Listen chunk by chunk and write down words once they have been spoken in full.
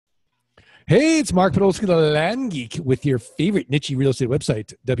Hey, it's Mark Podolsky, the Land Geek, with your favorite niche real estate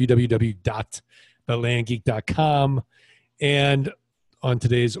website, www.thelandgeek.com. And on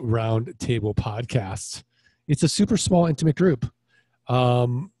today's Roundtable podcast, it's a super small, intimate group.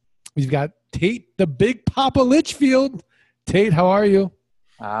 We've got Tate, the Big Papa Litchfield. Tate, how are you?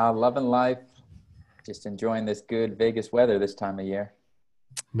 Loving life. Just enjoying this good Vegas weather this time of year.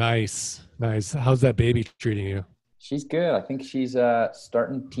 Nice. How's that baby treating you? She's good. I think she's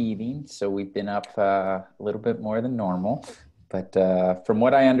starting teething, so we've been up a little bit more than normal. But from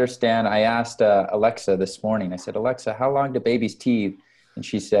what I understand, I asked Alexa this morning. I said, Alexa, how long do babies teeth? And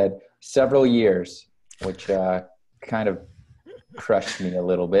she said, several years, which kind of crushed me a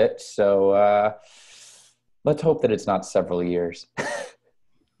little bit. So let's hope that it's not several years.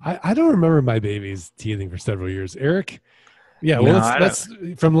 I don't remember my babies teething for several years. Eric? Yeah, well, No, let's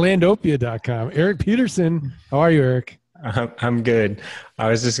from landopia.com. Eric Peterson. How are you, Eric? I'm good. I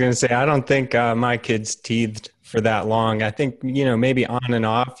was just going to say, I don't think my kids teethed for that long. I think, maybe on and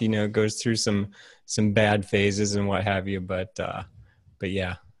off, goes through some bad phases and what have you. But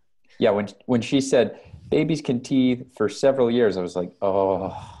yeah. Yeah. When she said babies can teeth for several years, I was like,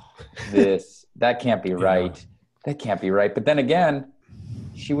 oh, that can't be right. Yeah. That can't be right. But then again,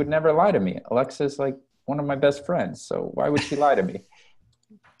 she would never lie to me. Alexa's like one of my best friends. So why would she lie to me?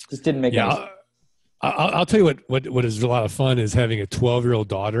 Just didn't make any sense. I'll tell you what is a lot of fun is having a 12-year-old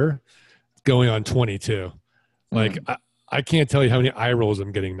daughter going on 22. Like, I can't tell you how many eye rolls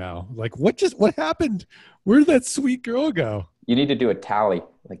I'm getting now. Like, what happened? Where did that sweet girl go? You need to do a tally.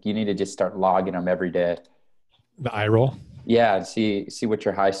 Like, you need to just start logging them every day. The eye roll? Yeah. And see what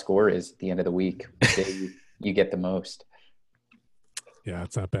your high score is at the end of the week. You get the most. Yeah,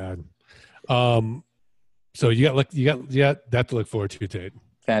 it's not bad. So you got that to look forward to, Tate.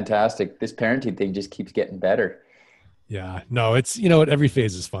 Fantastic. This parenting thing just keeps getting better. Yeah. No, it's, every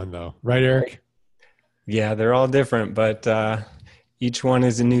phase is fun though. Right, Eric? Yeah, they're all different, but each one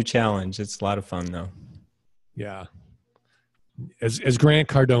is a new challenge. It's a lot of fun though. Yeah. As Grant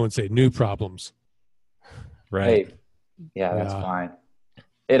Cardone would say, new problems. Right. Hey, yeah, that's fine.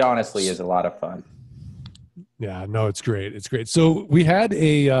 It honestly is a lot of fun. Yeah, no, it's great. It's great. So we had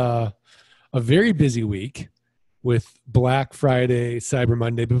a very busy week with Black Friday, Cyber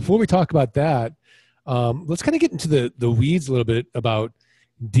Monday. But before we talk about that, let's kind of get into the weeds a little bit about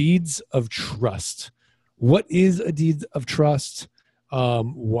deeds of trust. What is a deed of trust?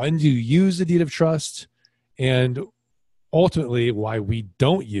 When do you use a deed of trust? And ultimately, why we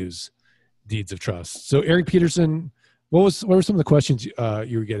don't use deeds of trust. So, Eric Peterson, what were some of the questions you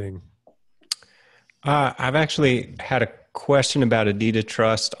were getting? I've actually had a question about a deed of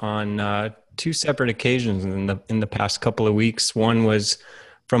trust on two separate occasions in the past couple of weeks. One was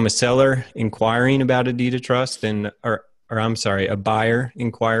from a seller inquiring about a deed of trust, or I'm sorry, a buyer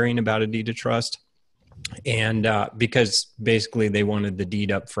inquiring about a deed of trust, and because basically they wanted the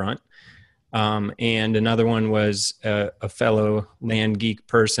deed up front. And another one was a fellow land geek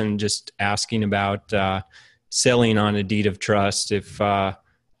person just asking about selling on a deed of trust if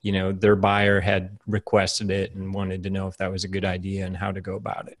their buyer had requested it and wanted to know if that was a good idea and how to go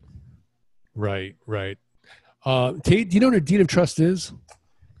about it. Right. Tate, do you know what a deed of trust is?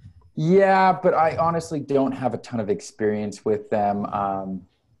 Yeah, but I honestly don't have a ton of experience with them. I'm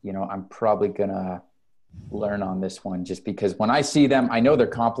probably going to learn on this one just because when I see them, I know they're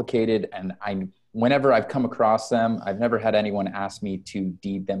complicated, and whenever I've come across them, I've never had anyone ask me to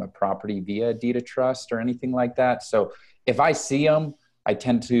deed them a property via a deed of trust or anything like that. So if I see them, I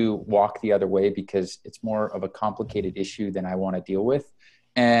tend to walk the other way because it's more of a complicated issue than I want to deal with.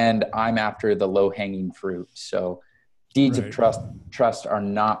 And I'm after the low-hanging fruit. So deeds of trust are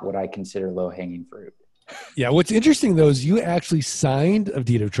not what I consider low-hanging fruit. Yeah. What's interesting though is you actually signed a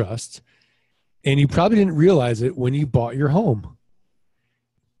deed of trust and you probably didn't realize it when you bought your home.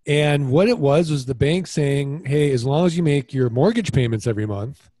 And what it was the bank saying, hey, as long as you make your mortgage payments every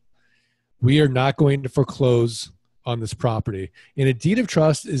month, we are not going to foreclose on this property. And a deed of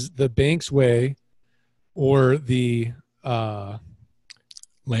trust is the bank's way or the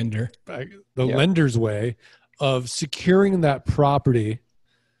lender's way of securing that property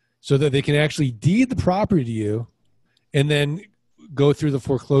so that they can actually deed the property to you and then go through the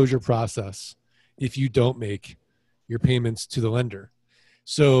foreclosure process if you don't make your payments to the lender.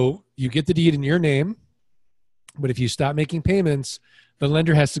 So you get the deed in your name, but if you stop making payments, the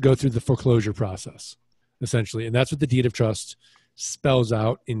lender has to go through the foreclosure process, essentially. And that's what the deed of trust spells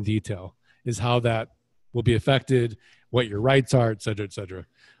out in detail, is how that will be affected, what your rights are, et cetera, et cetera.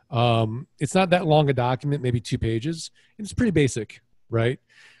 It's not that long a document, maybe 2 pages. It's pretty basic, right?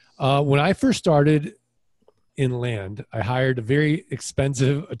 When I first started in land, I hired a very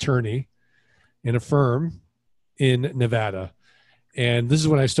expensive attorney in a firm in Nevada. And this is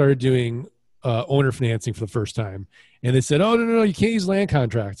when I started doing owner financing for the first time. And they said, oh, no, you can't use land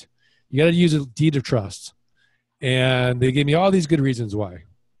contract. You got to use a deed of trust. And they gave me all these good reasons why.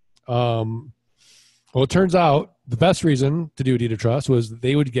 Well, it turns out the best reason to do a deed of trust was that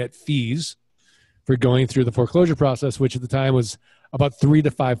they would get fees for going through the foreclosure process, which at the time was about $3,000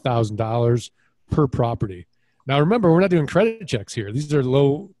 to $5,000 per property. Now, remember, we're not doing credit checks here. These are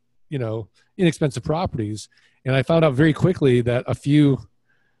low, inexpensive properties. And I found out very quickly that a few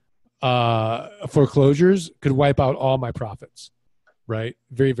foreclosures could wipe out all my profits, right?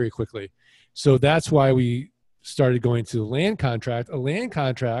 Very, very quickly. So that's why we started going to the land contract. A land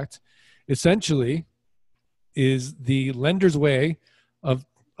contract essentially is the lender's way of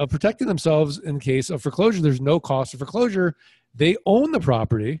protecting themselves in case of foreclosure. There's no cost of foreclosure. They own the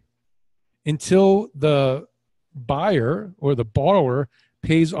property until the buyer or the borrower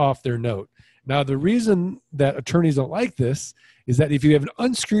pays off their note. Now, the reason that attorneys don't like this is that if you have an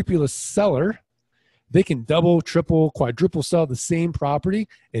unscrupulous seller, they can double, triple, quadruple sell the same property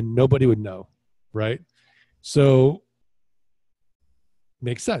and nobody would know, right? So,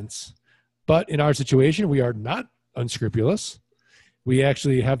 makes sense. But in our situation, we are not unscrupulous. We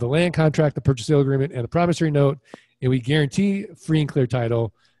actually have the land contract, the purchase sale agreement, and the promissory note, and we guarantee free and clear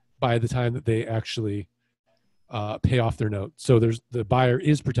title by the time that they actually pay off their note. So the buyer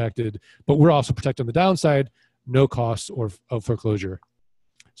is protected, but we're also protected on the downside, no costs of foreclosure.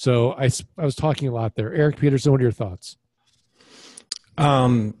 So I was talking a lot there. Eric Peterson, what are your thoughts?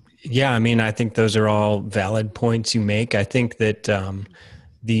 Yeah, I mean, I think those are all valid points you make. I think that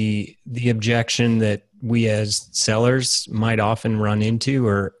the objection that we as sellers might often run into,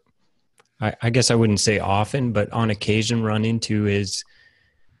 or I guess I wouldn't say often, but on occasion run into is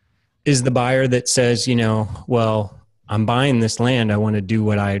the buyer that says, well, I'm buying this land. I want to do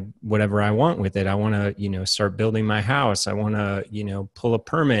whatever I want with it. I want to, start building my house. I want to, pull a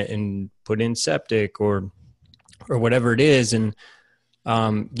permit and put in septic or whatever it is. And,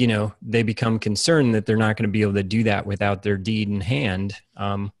 they become concerned that they're not going to be able to do that without their deed in hand,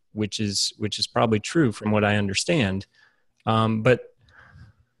 which is probably true from what I understand. But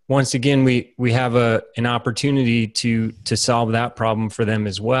once again, we have an opportunity to solve that problem for them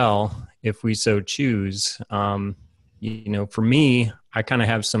as well, if we so choose. For me, I kind of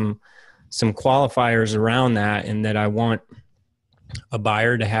have some qualifiers around that, in that I want a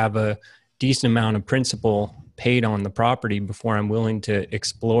buyer to have a decent amount of principal paid on the property before I'm willing to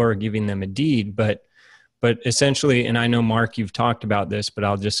explore giving them a deed. But essentially, and I know, Mark, you've talked about this, but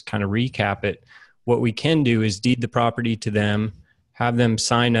I'll just kind of recap it. What we can do is deed the property to them, have them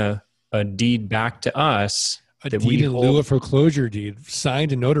sign a deed back to us. A deed in lieu of foreclosure deed,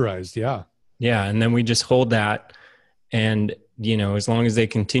 signed and notarized, yeah. Yeah, and then we just hold that. And, as long as they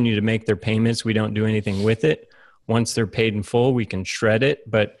continue to make their payments, we don't do anything with it. Once they're paid in full, we can shred it.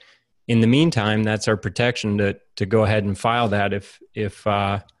 But in the meantime, that's our protection to go ahead and file that if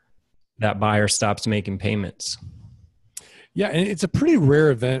that buyer stops making payments. Yeah, and it's a pretty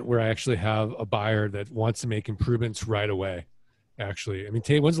rare event where I actually have a buyer that wants to make improvements right away, actually. I mean,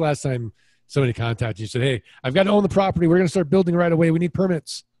 Tate, when's the last time somebody contacted you and said, hey, I've got to own the property. We're going to start building right away. We need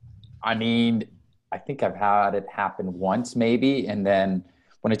permits. I mean, I think I've had it happen once maybe. And then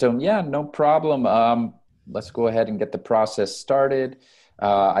when I told them, yeah, no problem. Let's go ahead and get the process started.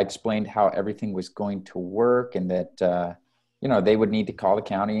 I explained how everything was going to work, and that, they would need to call the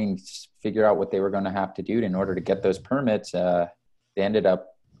county and figure out what they were going to have to do in order to get those permits. They ended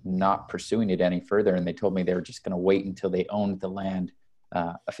up not pursuing it any further, and they told me they were just going to wait until they owned the land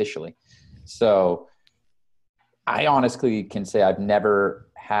officially. So I honestly can say I've never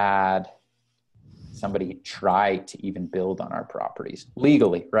had somebody try to even build on our properties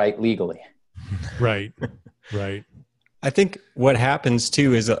legally, right? Legally. Right. I think what happens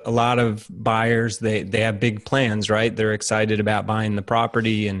too is a lot of buyers, they have big plans, right? They're excited about buying the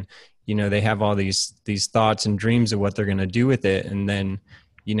property, and, they have all these thoughts and dreams of what they're going to do with it. And then,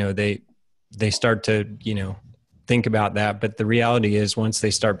 they start to, think about that. But the reality is, once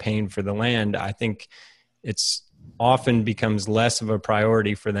they start paying for the land, I think it's often becomes less of a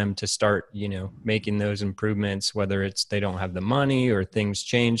priority for them to start, making those improvements, whether it's they don't have the money or things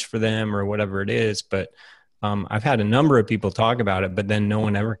change for them or whatever it is. But I've had a number of people talk about it, but then no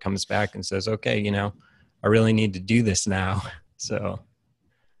one ever comes back and says, okay, I really need to do this now. So.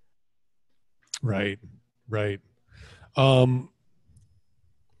 Right.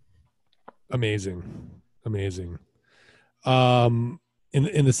 Amazing.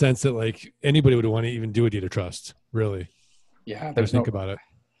 In the sense that, like, anybody would want to even do a deed of trust, really. Yeah. Think about it.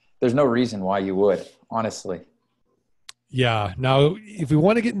 There's no reason why you would, honestly. Yeah. Now, if we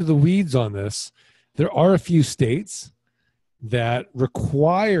want to get into the weeds on this, there are a few states that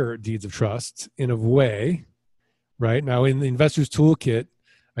require deeds of trust in a way, right? Now, in the Investor's Toolkit,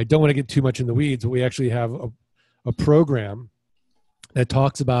 I don't want to get too much in the weeds, but we actually have a program that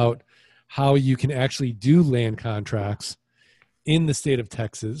talks about how you can actually do land contracts in the state of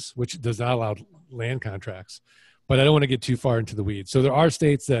Texas, which does not allow land contracts. But I don't want to get too far into the weeds. So there are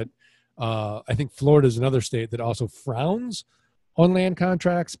states that, I think Florida is another state that also frowns on land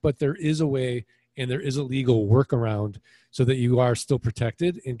contracts, but there is a way and there is a legal workaround so that you are still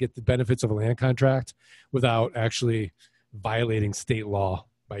protected and get the benefits of a land contract without actually violating state law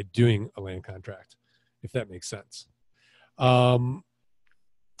by doing a land contract, if that makes sense. So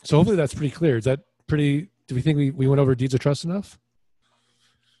hopefully that's pretty clear. Is that pretty, do we think we went over deeds of trust enough?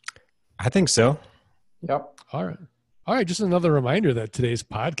 I think so. Yep. All right. All right. Just another reminder that today's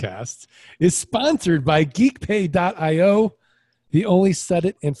podcast is sponsored by GeekPay.io, the only set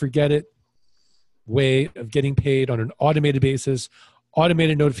it and forget it way of getting paid on an automated basis,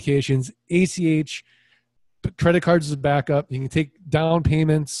 automated notifications, ACH, credit cards as a backup. You can take down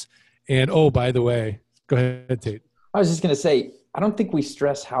payments. And oh, by the way, go ahead, Tate. I was just going to say, I don't think we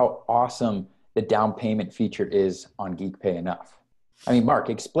stress how awesome the down payment feature is on GeekPay enough. I mean, Mark,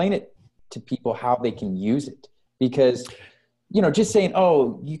 explain it to people how they can use it, because, you know, just saying,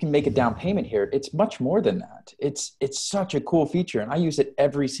 oh, you can make a down payment here, it's much more than that. It's such a cool feature, and I use it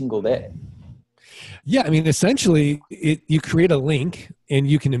every single day. Yeah, I mean, essentially, you create a link, and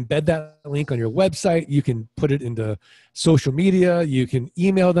you can embed that link on your website. You can put it into social media. You can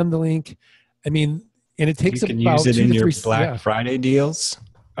email them the link. I mean, and it takes about 2 to 3. You can use it in your Black Friday deals.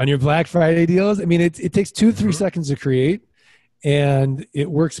 On your Black Friday deals. I mean, it takes 2 to 3 seconds to create, and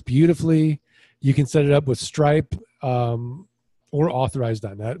it works beautifully. You can set it up with Stripe or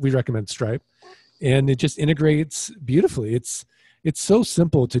Authorize.net. We recommend Stripe, and it just integrates beautifully. It's so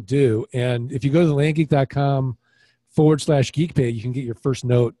simple to do. And if you go to the landgeek.com/geekpay, you can get your first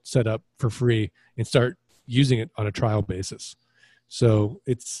note set up for free and start using it on a trial basis. So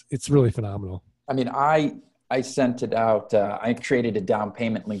it's really phenomenal. I mean, I sent it out. I created a down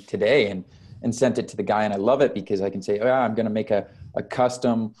payment link today and sent it to the guy. And I love it because I can say, oh, yeah, I'm going to make a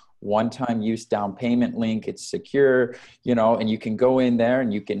custom one-time use down payment link. It's secure, you know, and you can go in there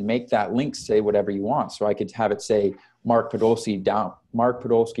and you can make that link say whatever you want. So I could have it say Mark Podolsky down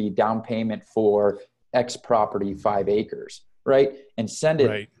payment for X property, 5 acres, right? And send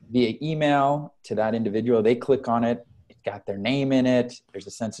it via email to that individual. They click on it. It's got their name in it. There's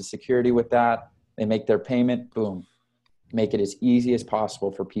a sense of security with that. They make their payment, boom, make it as easy as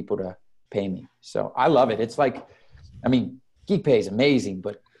possible for people to pay me. So I love it. It's like, I mean, GeekPay is amazing,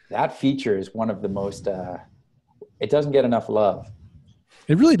 but that feature is one of the most, it doesn't get enough love.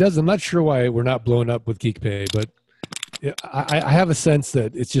 It really does. I'm not sure why we're not blowing up with GeekPay, but I have a sense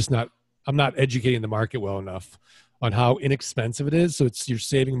that it's just not, I'm not educating the market well enough on how inexpensive it is. So you're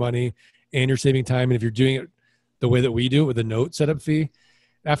saving money and you're saving time. And if you're doing it the way that we do it with a note setup fee,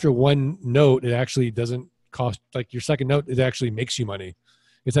 after one note, it actually doesn't cost, like your second note, it actually makes you money.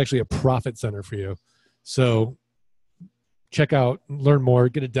 It's actually a profit center for you. So check out, learn more,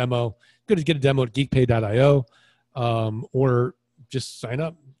 get a demo. Go to get a demo at geekpay.io or just sign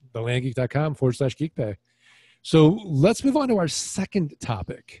up, thelandgeek.com/geekpay. So let's move on to our second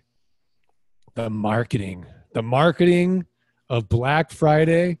topic, the marketing of Black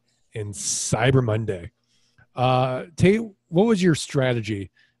Friday and Cyber Monday. Tate, what was your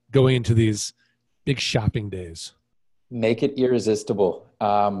strategy going into these big shopping days? Make it irresistible.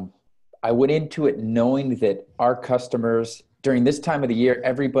 I went into it knowing that our customers during this time of the year,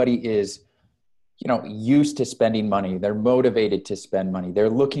 everybody is, you know, used to spending money. They're motivated to spend money.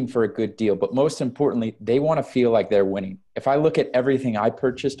 They're looking for a good deal, but most importantly, they want to feel like they're winning. If I look at everything I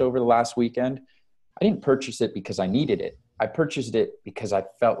purchased over the last weekend, I didn't purchase it because I needed it. I purchased it because I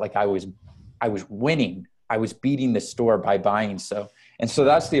felt like I was winning. I was beating the store by buying so. And so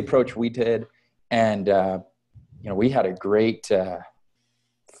that's the approach we did. And, you know, we had a great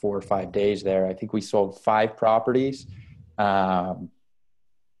 4 or 5 days there. I think we sold 5 properties, 2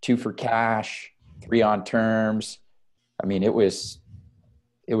 for cash, 3 on terms. I mean, it was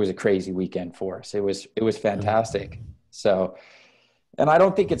a crazy weekend for us. It was fantastic. So, and I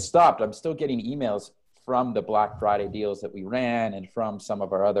don't think it stopped. I'm still getting emails from the Black Friday deals that we ran and from some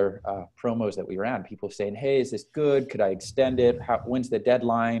of our other promos that we ran. People saying, hey, is this good? Could I extend it? When's the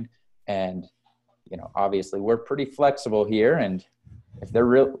deadline? And, you know, obviously we're pretty flexible here. And if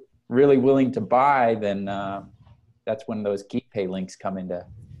they're really willing to buy, then that's when those GeekPay links come into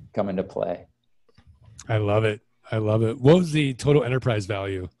play. I love it. What was the total enterprise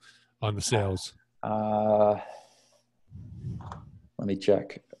value on the sales? Let me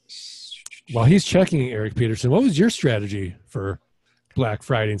check. While he's checking, Eric Peterson, what was your strategy for Black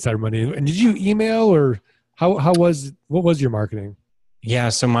Friday and Cyber Monday? And did you email, or what was your marketing? Yeah,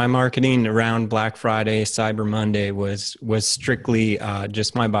 so my marketing around Black Friday, Cyber Monday was strictly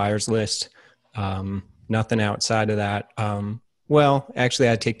just my buyers list. Nothing outside of that. Well, actually,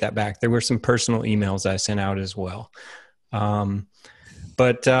 I take that back. There were some personal emails I sent out as well.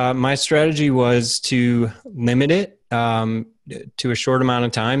 But my strategy was to limit it to a short amount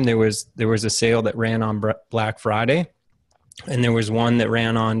of time. There was a sale that ran on Black Friday, and there was one that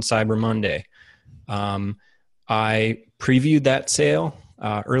ran on Cyber Monday. I previewed that sale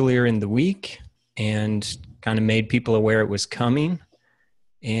earlier in the week and kind of made people aware it was coming,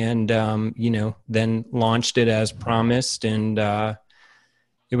 and then launched it as promised, and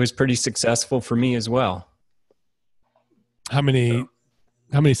it was pretty successful for me as well. How many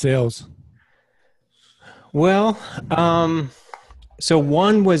sales? Well, so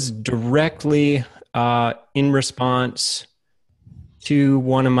one was directly in response to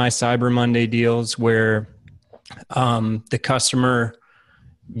one of my Cyber Monday deals where the customer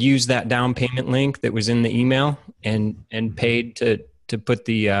used that down payment link that was in the email and paid to put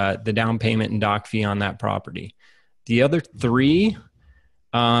the down payment and doc fee on that property. The other three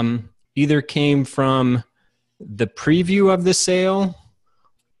either came from the preview of the sale,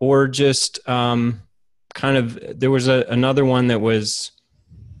 or just kind of, there was another one that was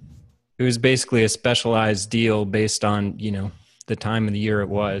basically a specialized deal based on, the time of the year it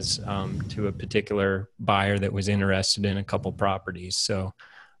was, to a particular buyer that was interested in a couple properties. So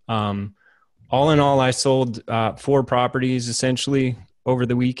all in all, I sold 4 properties essentially over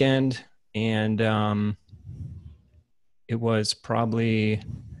the weekend, and it was probably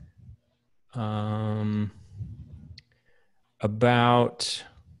about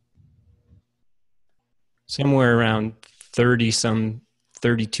somewhere around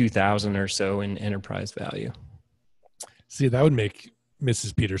 32,000 or so in enterprise value. See, that would make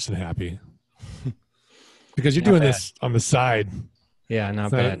Mrs. Peterson happy because you're doing this on the side. Yeah,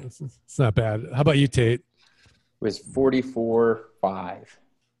 not bad. It's not bad. How about you, Tate? It was 44.5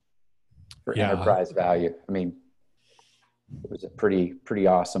 for enterprise value. I mean, it was a pretty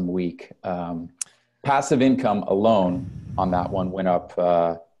awesome week. Passive income alone on that one went up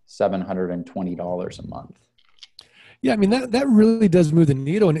 $720 a month. Yeah, I mean, that really does move the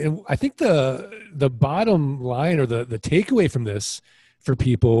needle. And I think the bottom line, or the takeaway from this for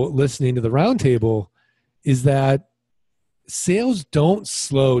people listening to the roundtable, is that sales don't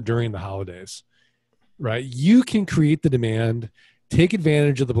slow during the holidays, right? You can create the demand, take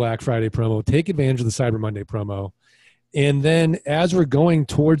advantage of the Black Friday promo, take advantage of the Cyber Monday promo. And then as we're going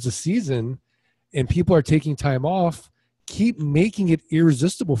towards the season and people are taking time off, keep making it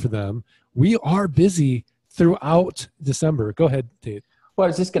irresistible for them. We are busy throughout December. Go ahead, Tate. Well, I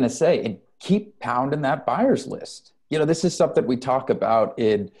was just going to say, and keep pounding that buyers list. This is something we talk about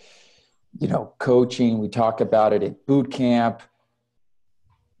in, coaching. We talk about it at boot camp,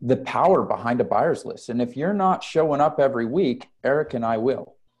 the power behind a buyers list. And if you're not showing up every week, Eric and I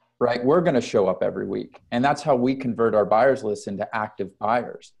will, right? We're going to show up every week. And that's how we convert our buyers list into active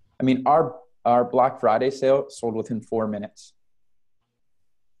buyers. I mean, our Black Friday sale sold within 4 minutes.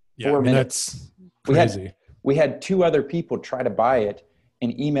 Yeah, 4 minutes. That's crazy. We had 2 other people try to buy it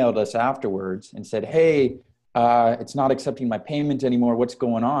and emailed us afterwards and said, hey, it's not accepting my payment anymore. What's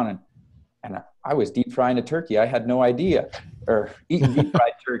going on? And I was deep frying a turkey. I had no idea, or eating deep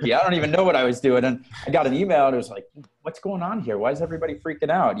fried turkey. I don't even know what I was doing. And I got an email and it was like, what's going on here? Why is everybody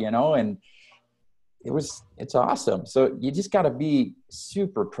freaking out? And it's awesome. So you just got to be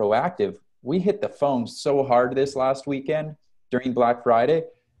super proactive. We hit the phone so hard this last weekend during Black Friday.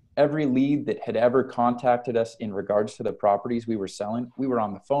 Every lead that had ever contacted us in regards to the properties we were selling, we were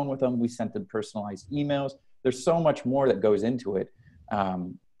on the phone with them. We sent them personalized emails. There's so much more that goes into it.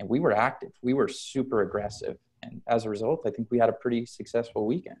 And we were active. We were super aggressive. And as a result, I think we had a pretty successful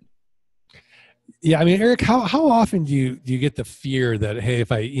weekend. Yeah. I mean, Eric, how often do you get the fear that, hey,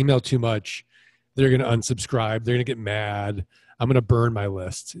 if I email too much, they're going to unsubscribe, they're going to get mad, I'm going to burn my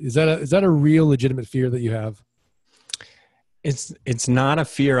list? Is that a real legitimate fear that you have? It's not a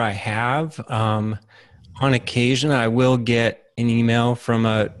fear I have. On occasion, I will get an email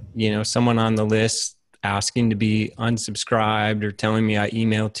from someone on the list asking to be unsubscribed or telling me I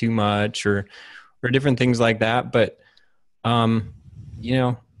email too much or different things like that. But, I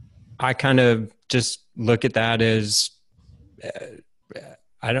kind of just look at that as,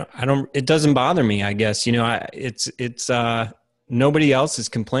 it doesn't bother me, I guess. It's nobody else is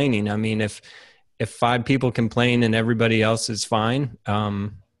complaining. I mean, if 5 people complain and everybody else is fine,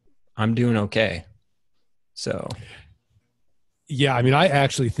 I'm doing okay. So. Yeah, I mean, I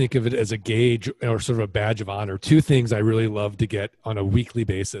actually think of it as a gauge or sort of a badge of honor. Two things I really love to get on a weekly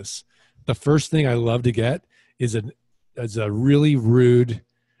basis. The first thing I love to get is a really rude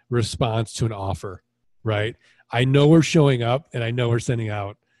response to an offer, right? I know we're showing up and I know we're sending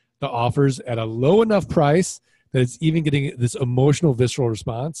out the offers at a low enough price that it's even getting this emotional, visceral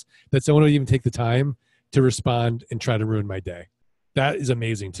response that someone would even take the time to respond and try to ruin my day. That is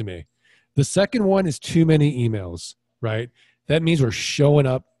amazing to me. The second one is too many emails, right? That means we're showing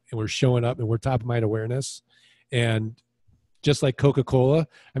up and we're top of mind awareness. And just like Coca-Cola,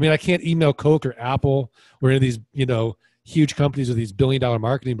 I mean, I can't email Coke or Apple or any of these, huge companies with these billion-dollar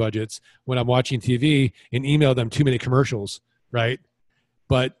marketing budgets when I'm watching TV and email them too many commercials, right?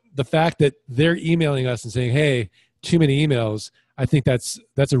 But the fact that they're emailing us and saying, hey, too many emails, I think that's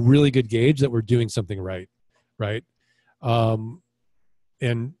a really good gauge that we're doing something right, right?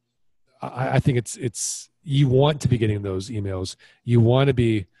 And I think it's you want to be getting those emails. You want to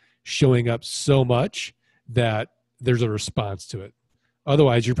be showing up so much that there's a response to it.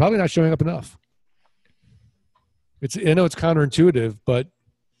 Otherwise, you're probably not showing up enough. I know it's counterintuitive, but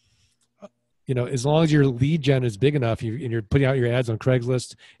as long as your lead gen is big enough, and you're putting out your ads on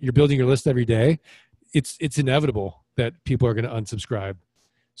Craigslist, you're building your list every day, it's inevitable that people are going to unsubscribe.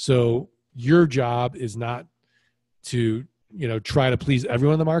 So your job is not to try to please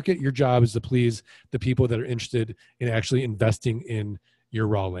everyone in the market. Your job is to please the people that are interested in actually investing in your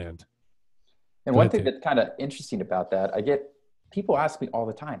raw land. And one thing that's kind of interesting about that, I get people ask me all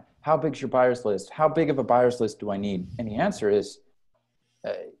the time, how big's your buyer's list? How big of a buyer's list do I need? And the answer is,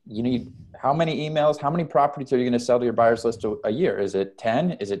 you need how many emails, how many properties are you going to sell to your buyer's list a year? Is it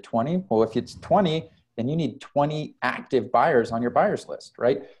 10? Is it 20? Well, if it's 20, then you need 20 active buyers on your buyer's list,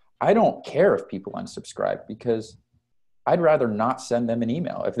 right? I don't care if people unsubscribe because I'd rather not send them an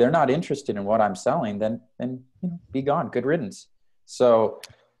email. If they're not interested in what I'm selling, then be gone. Good riddance. So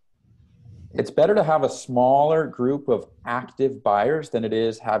it's better to have a smaller group of active buyers than it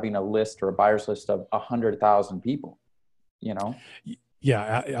is having a list or a buyer's list of 100,000 people,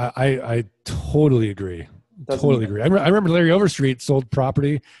 Yeah, I totally agree. Totally agree. I remember Larry Overstreet sold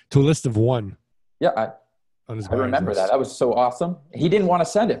property to a list of one. Yeah, I remember that. That was so awesome. He didn't want to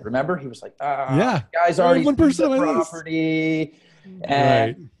send it. Remember, he was like, guy's already one person on the property,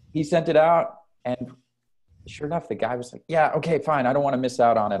 and he sent it out. And sure enough, the guy was like, "Yeah, okay, fine. I don't want to miss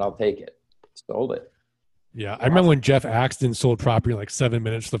out on it. I'll take it." Sold it. Yeah, I remember when Jeff Axton sold property in like 7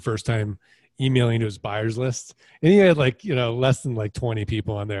 minutes the first time, emailing to his buyers list, and he had less than 20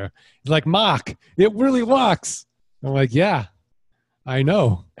 people on there. He's like, "Mock, it really walks." I'm like, "Yeah, I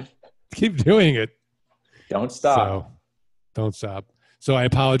know. Keep doing it. Don't stop." So, don't stop. So I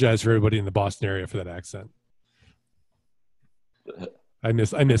apologize for everybody in the Boston area for that accent. I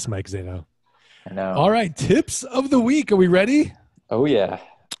miss Mike Zano. I know. All right, tips of the week. Are we ready? Oh yeah.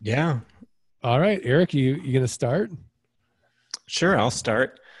 Yeah. All right, Eric, you going to start? Sure, I'll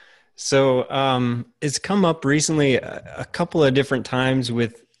start. So it's come up recently a couple of different times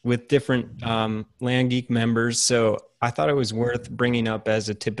with different Land Geek members. So I thought it was worth bringing up as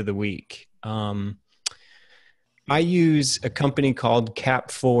a tip of the week. I use a company called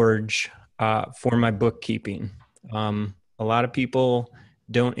CapForge for my bookkeeping. A lot of people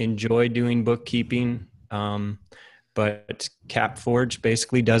don't enjoy doing bookkeeping, but CapForge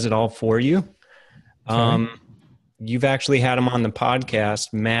basically does it all for you. Okay. You've actually had him on the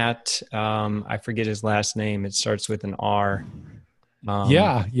podcast, Matt. I forget his last name. It starts with an R.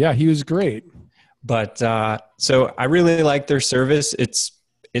 Yeah, he was great. But so I really like their service. It's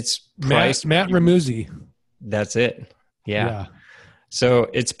priced. Matt Ramuzzi. That's it. Yeah. So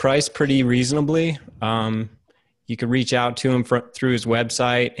it's priced pretty reasonably. You can reach out to him through his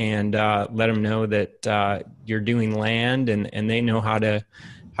website and let him know that you're doing land and they know how to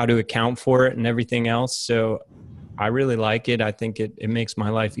account for it and everything else. So I really like it. I think it makes my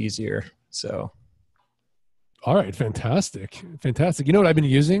life easier. So. All right. Fantastic. You know what I've been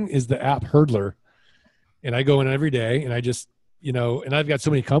using is the app Hurdler, and I go in every day and I just, and I've got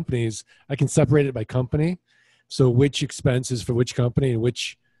so many companies, I can separate it by company. So which expenses for which company and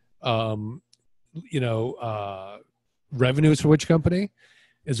which, revenues for which company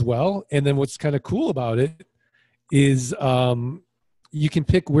as well. And then what's kind of cool about it is you can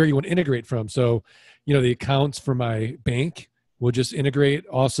pick where you want to integrate from. So, the accounts for my bank will just integrate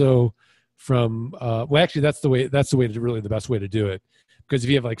also from, actually that's the best way to do it. Because if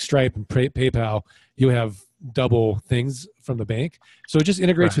you have like Stripe and PayPal, you have double things from the bank. So it just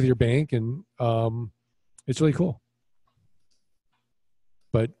integrates with your bank, and it's really cool.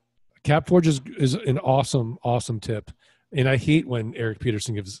 But CapForge is an awesome tip. And I hate when Eric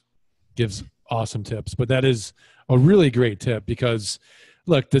Peterson gives awesome tips, but that is a really great tip because,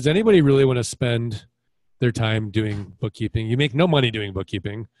 look, does anybody really want to spend their time doing bookkeeping? You make no money doing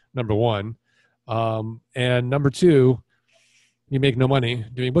bookkeeping, number one. And number two, you make no money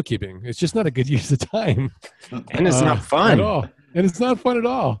doing bookkeeping. It's just not a good use of time. And it's not fun. At all. And it's not fun at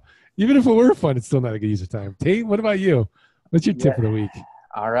all. Even if it were fun, it's still not a good use of time. Tate, what about you? What's your tip of the week?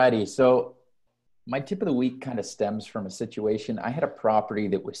 All righty. So my tip of the week kind of stems from a situation. I had a property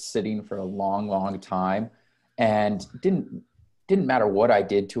that was sitting for a long, long time and didn't matter what I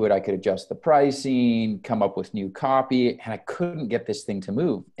did to it. I could adjust the pricing, come up with new copy, and I couldn't get this thing to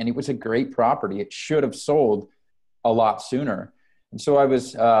move. And it was a great property. It should have sold a lot sooner. And so I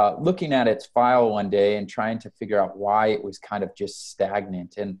was looking at its file one day and trying to figure out why it was kind of just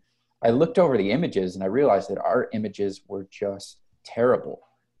stagnant. And I looked over the images and I realized that our images were just terrible.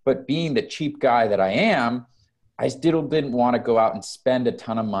 But being the cheap guy that I am, I still didn't want to go out and spend a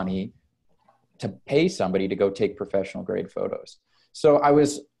ton of money to pay somebody to go take professional grade photos. So I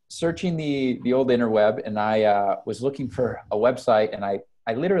was searching the old interweb and I was looking for a website and I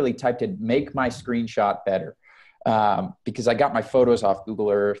literally typed in "make my screenshot better" because I got my photos off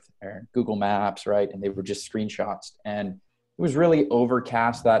Google Earth or Google Maps, right? And they were just screenshots. And it was really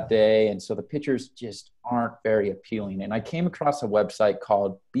overcast that day. And so the pictures just aren't very appealing. And I came across a website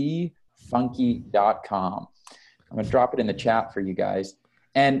called befunky.com. I'm going to drop it in the chat for you guys.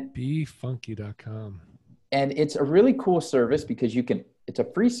 And befunky.com. And it's a really cool service because it's a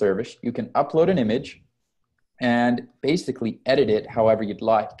free service. You can upload an image and basically edit it however you'd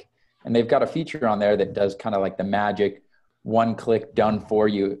like. And they've got a feature on there that does kind of like the magic one-click done for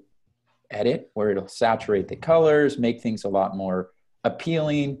you edit, where it'll saturate the colors, make things a lot more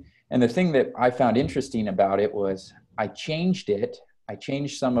appealing. And the thing that I found interesting about it was I changed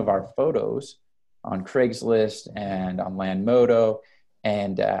some of our photos on Craigslist and on Landmodo,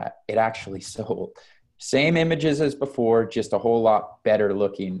 and it actually sold. Same images as before, just a whole lot better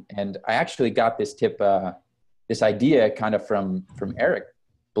looking. And I actually got this tip, this idea kind of from Eric,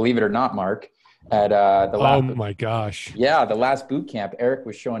 believe it or not, Mark, at the last. Oh my gosh. Yeah, the last boot camp, Eric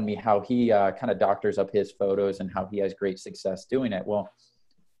was showing me how he kind of doctors up his photos and how he has great success doing it. Well,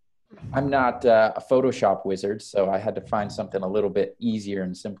 I'm not a Photoshop wizard, so I had to find something a little bit easier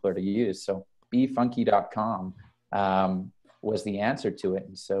and simpler to use. So befunky.com was the answer to it.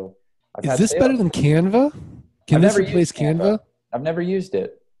 And so is this better than Canva? Can this replace Canva? I've never used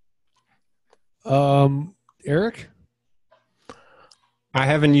it. Eric? I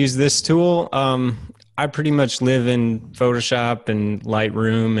haven't used this tool. I pretty much live in Photoshop and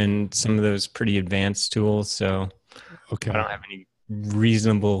Lightroom and some of those pretty advanced tools. So I don't have any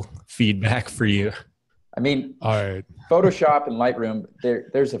reasonable feedback for you. I mean, all right. Photoshop and Lightroom,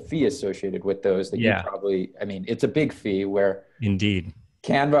 there's a fee associated with those that you probably, I mean, it's a big fee where. Indeed.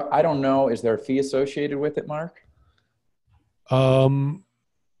 Canva, I don't know. Is there a fee associated with it, Mark? I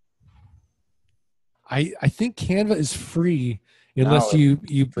think Canva is free unless you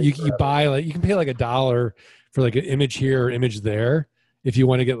buy, like, you can pay like $1 for like an image here or image there if you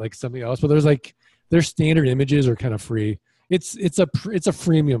want to get like something else. But their standard images are kind of free. It's a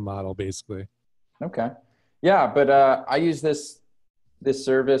freemium model basically. Okay. Yeah, but I use this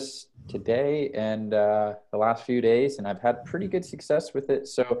service today and the last few days, and I've had pretty good success with it.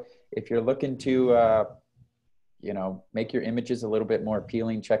 So if you're looking to, make your images a little bit more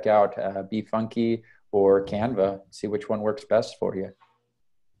appealing, check out befunky or Canva, see which one works best for you.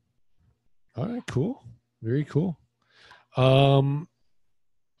 All right, cool. Very cool. All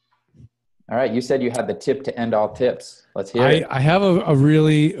right, you said you had the tip to end all tips. Let's hear it. I have a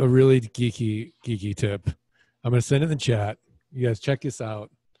really geeky tip. I'm going to send it in the chat. You guys check this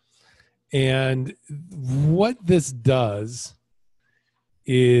out. And what this does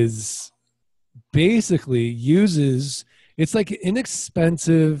is basically it's like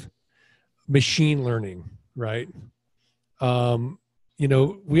inexpensive machine learning, right? We all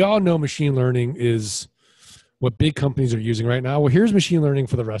know machine learning is what big companies are using right now. Well, here's machine learning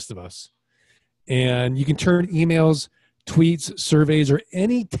for the rest of us. And you can turn emails, tweets, surveys, or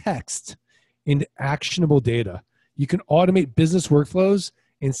any text into actionable data. You can automate business workflows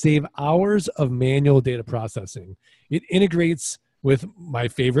and save hours of manual data processing. It integrates with my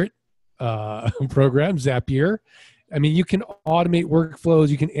favorite program, Zapier. I mean, you can automate workflows.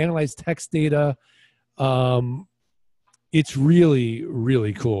 You can analyze text data. It's really,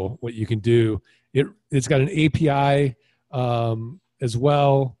 really cool what you can do. It's got an API as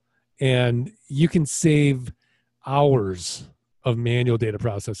well, and you can save hours of manual data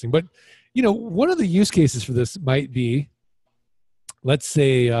processing. But one of the use cases for this might be, let's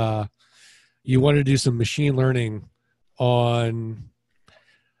say you want to do some machine learning on,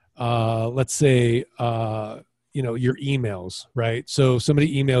 let's say your emails, right? So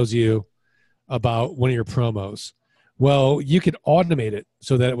somebody emails you about one of your promos. Well, you could automate it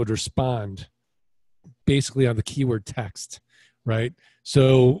so that it would respond basically on the keyword text, right?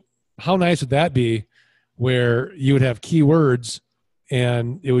 So how nice would that be where you would have keywords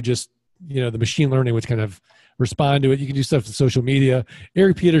and it would just, the machine learning would kind of respond to it. You can do stuff with social media.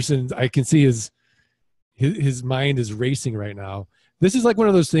 Eric Peterson, I can see his mind is racing right now. This is like one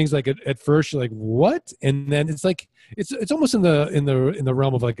of those things, like at first you're like, what? And then it's like, it's almost in the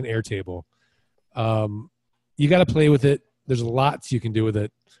realm of like an Airtable. You got to play with it. There's lots you can do with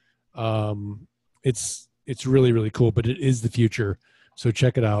it. It's really, really cool, but it is the future. So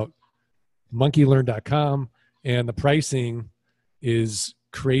check it out. monkeylearn.com, and the pricing is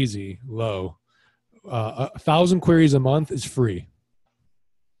crazy low. 1,000 queries a month is free.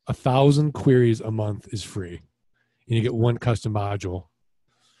 1,000 queries a month is free. And you get one custom module.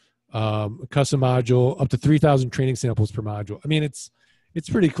 A custom module, up to 3,000 training samples per module. I mean, it's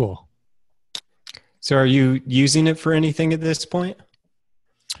pretty cool. So are you using it for anything at this point?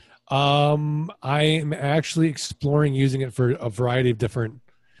 I am actually exploring using it for a variety of different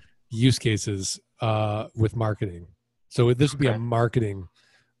use cases with marketing. So this would be a marketing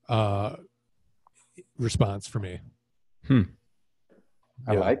response for me.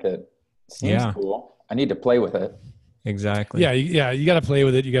 I like it. Seems cool. I need to play with it. Exactly. Yeah. You got to play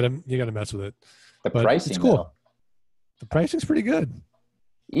with it. You got to mess with it. The pricing, it's cool. though. The pricing's pretty good.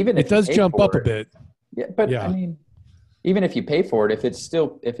 Even if it does jump up a bit. Yeah, but I mean, even if you pay for it, if it's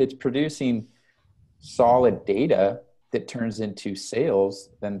producing solid data that turns into sales,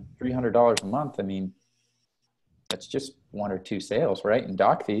 then $300 a month. I mean, that's just one or two sales, right? And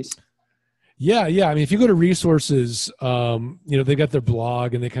doc fees. Yeah. I mean, if you go to resources, they got their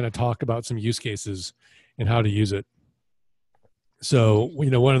blog and they kind of talk about some use cases and how to use it. So,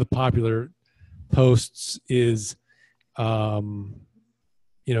 one of the popular posts is,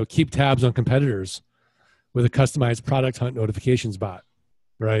 keep tabs on competitors with a customized product hunt notifications bot,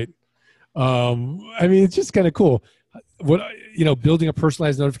 right? I mean, it's just kind of cool. Building a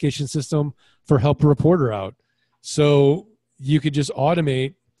personalized notification system for help a reporter out. So you could just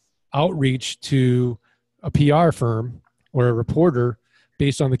automate outreach to a PR firm or a reporter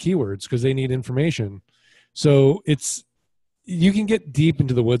based on the keywords because they need information. So you can get deep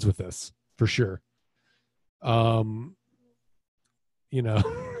into the woods with this for sure.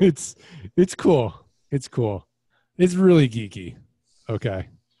 It's cool. It's cool. It's really geeky. Okay.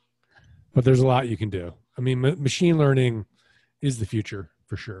 But there's a lot you can do. I mean, machine learning is the future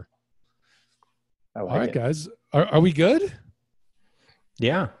for sure. All right, guys. Are we good?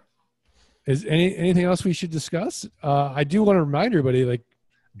 Yeah. Is anything else we should discuss? I do want to remind everybody, like,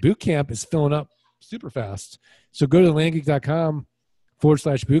 boot camp is filling up super fast. So go to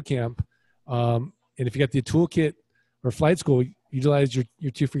landgeek.com/bootcamp. And if you got the toolkit or flight school, utilize your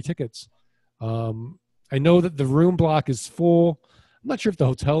 2 free tickets. I know that the room block is full. I'm not sure if the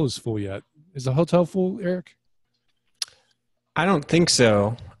hotel is full yet. Is the hotel full, Eric? I don't think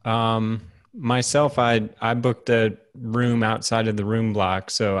so. Myself, I booked a room outside of the room block,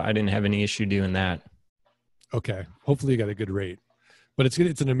 so I didn't have any issue doing that. Okay. Hopefully you got a good rate. But it's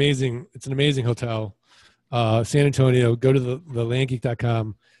an amazing hotel. San Antonio, go to the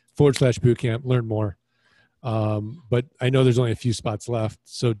landgeek.com/bootcamp, learn more. But I know there's only a few spots left,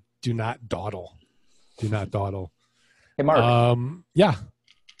 so do not dawdle. Do not dawdle. Hey, Mark. Yeah.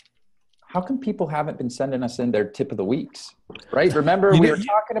 How come people haven't been sending us in their tip of the weeks? Right? Remember, we were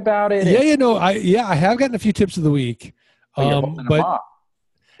talking about it. I have gotten a few tips of the week. But you're holding them off.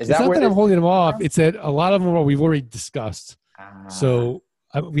 It's not that I'm holding them off. It's that a lot of them we've already discussed. So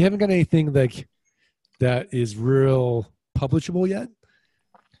we haven't got anything that is real publishable yet.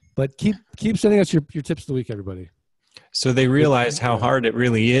 But keep sending us your tips of the week, everybody. So they realize how hard it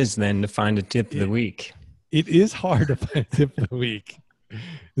really is then to find a tip of the week. It is hard to find a tip of the week,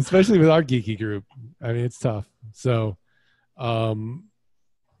 especially with our geeky group. I mean, it's tough. So, but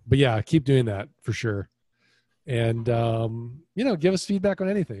yeah, keep doing that for sure. And, give us feedback on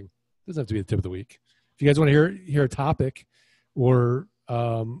anything. It doesn't have to be the tip of the week. If you guys want to hear a topic or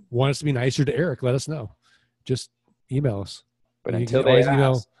want us to be nicer to Eric, let us know. Just email us. But until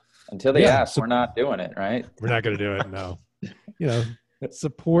they ask, we're not doing it, right? We're not going to do it. No.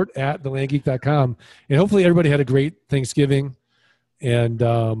 support@thelandgeek.com. And hopefully everybody had a great Thanksgiving and,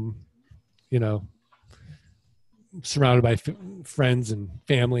 surrounded by friends and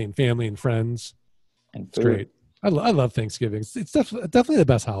family and friends. And it's great. I love Thanksgiving. It's definitely the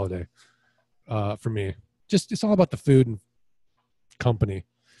best holiday for me. Just it's all about the food and company,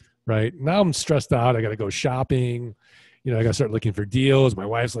 right? Now I'm stressed out. I got to go shopping. I got to start looking for deals. My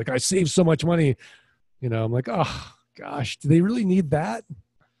wife's like, I saved so much money. You know, I'm like, oh gosh, do they really need that?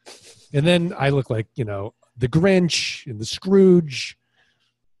 And then I look like, you know, the Grinch and the Scrooge.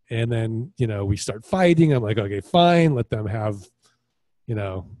 And then, you know, we start fighting. I'm like, okay, fine. Let them have, you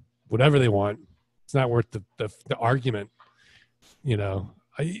know, whatever they want. It's not worth the argument. You know,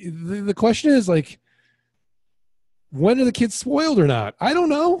 the question is like, when are the kids spoiled or not? I don't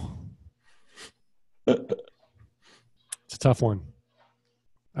know. It's a tough one.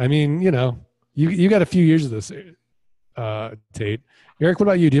 I mean, you know, you got a few years of this, Tate. Eric, what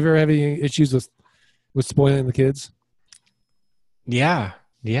about you? Do you ever have any issues with spoiling the kids? Yeah.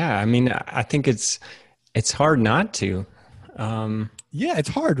 Yeah. I mean, I think it's hard not to. Yeah, it's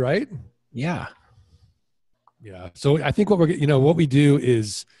hard, right? Yeah. Yeah. So I think what we do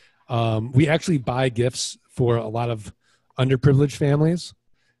is we actually buy gifts for a lot of underprivileged families.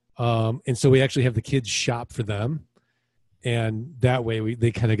 And so we actually have the kids shop for them. And that way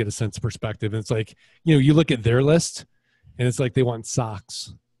they kind of get a sense of perspective. And it's like, you know, you look at their list and it's like they want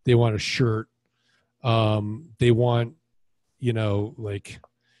socks, they want a shirt, they want, you know, like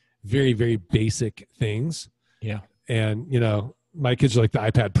very, very basic things. Yeah. And, you know, my kids are like the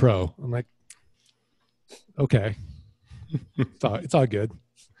iPad Pro. I'm like, okay, it's all good.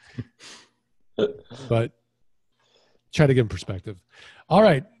 But try to give them perspective. All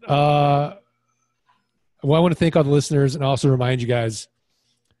right. Well, I want to thank all the listeners and also remind you guys,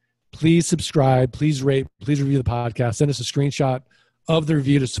 please subscribe, please rate, please review the podcast. Send us a screenshot of the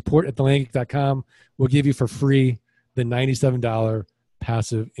review to support@thelandgeek.com. We'll give you for free the $97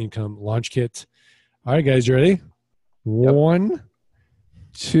 passive income launch kit. All right, guys, you ready? Yep. 1,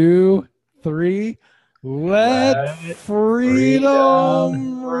 2, 3. Let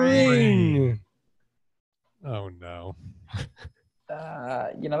freedom ring. Oh, no.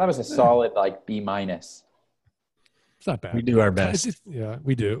 You know, that was a solid like B-. It's not bad. We do our best. Yeah,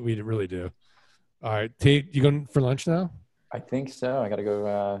 we do. We really do. All right, Tate, you going for lunch now? I think so. I got to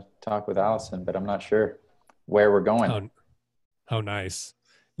go talk with Allison, but I'm not sure where we're going. How nice.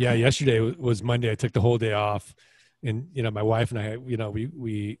 Yeah, yesterday was Monday. I took the whole day off. And, you know, my wife and I, you know, it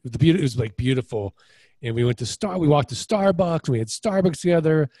was like beautiful. And we walked to Starbucks. And we had Starbucks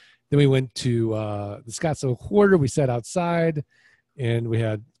together. Then we went to the Scottsdale Quarter. We sat outside and we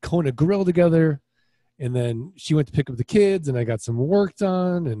had Kona Grill together. And then she went to pick up the kids and I got some work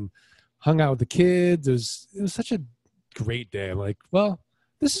done and hung out with the kids. It was such a great day. I'm like, well,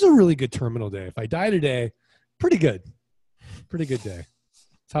 this is a really good terminal day. If I die today, pretty good day.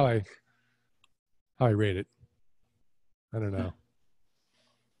 That's how I rate it. I don't know.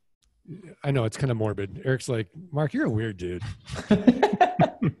 I know it's kind of morbid. Eric's like, Mark, you're a weird dude.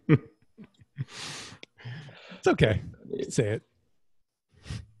 It's okay. Say it.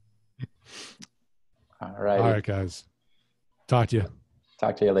 All right. All right, guys. Talk to you.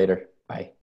 Talk to you later. Bye.